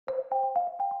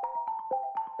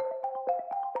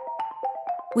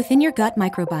Within your gut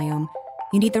microbiome,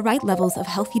 you need the right levels of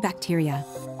healthy bacteria.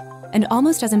 And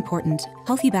almost as important,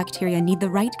 healthy bacteria need the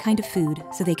right kind of food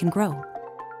so they can grow.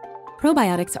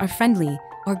 Probiotics are friendly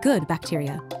or good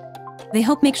bacteria. They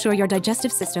help make sure your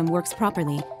digestive system works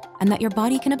properly and that your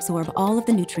body can absorb all of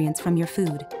the nutrients from your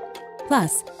food.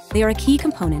 Plus, they are a key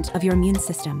component of your immune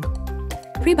system.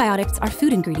 Prebiotics are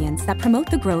food ingredients that promote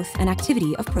the growth and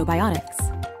activity of probiotics.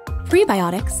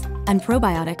 Prebiotics and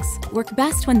probiotics work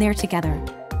best when they're together,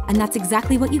 and that's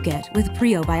exactly what you get with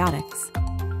Prebiotics.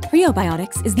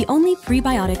 Prebiotics is the only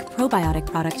prebiotic probiotic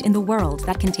product in the world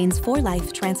that contains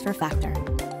 4-life transfer factor.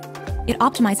 It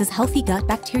optimizes healthy gut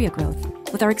bacteria growth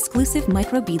with our exclusive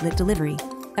microbeadlet delivery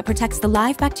that protects the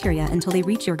live bacteria until they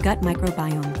reach your gut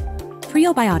microbiome.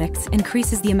 Prebiotics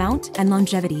increases the amount and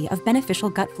longevity of beneficial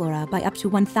gut flora by up to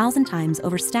 1,000 times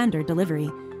over standard delivery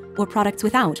or products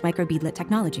without microbeadlet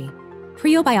technology.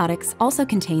 Prebiotics also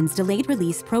contains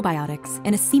delayed-release probiotics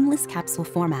in a seamless capsule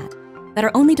format that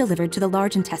are only delivered to the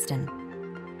large intestine.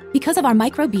 Because of our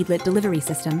microbeadlet delivery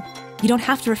system, you don't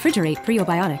have to refrigerate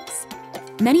prebiotics.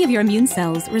 Many of your immune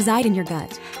cells reside in your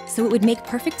gut, so it would make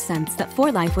perfect sense that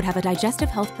 4Life would have a digestive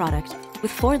health product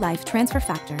with 4Life transfer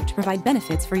factor to provide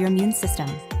benefits for your immune system.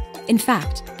 In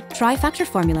fact, Tri-Factor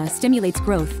formula stimulates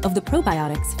growth of the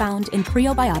probiotics found in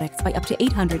Prebiotics by up to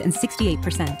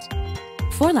 868%.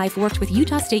 4Life worked with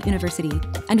Utah State University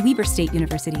and Weber State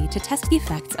University to test the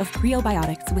effects of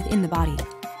prebiotics within the body.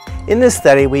 In this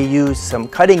study, we used some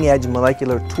cutting-edge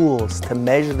molecular tools to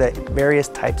measure the various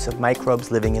types of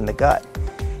microbes living in the gut.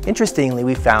 Interestingly,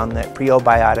 we found that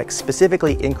prebiotics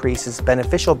specifically increases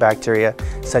beneficial bacteria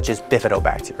such as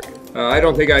bifidobacteria. I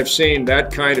don't think I've seen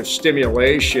that kind of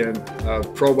stimulation of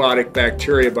probiotic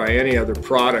bacteria by any other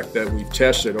product that we've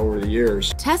tested over the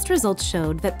years. Test results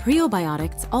showed that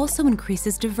prebiotics also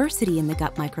increases diversity in the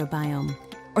gut microbiome,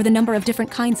 or the number of different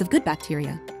kinds of good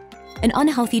bacteria. An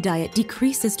unhealthy diet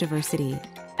decreases diversity,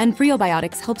 and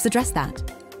prebiotics helps address that.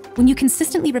 When you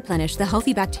consistently replenish the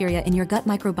healthy bacteria in your gut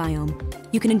microbiome,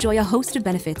 you can enjoy a host of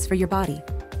benefits for your body,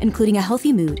 including a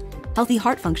healthy mood, healthy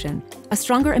heart function, a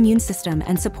stronger immune system,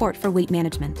 and support for weight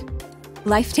management.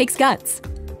 Life takes guts,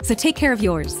 so take care of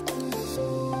yours.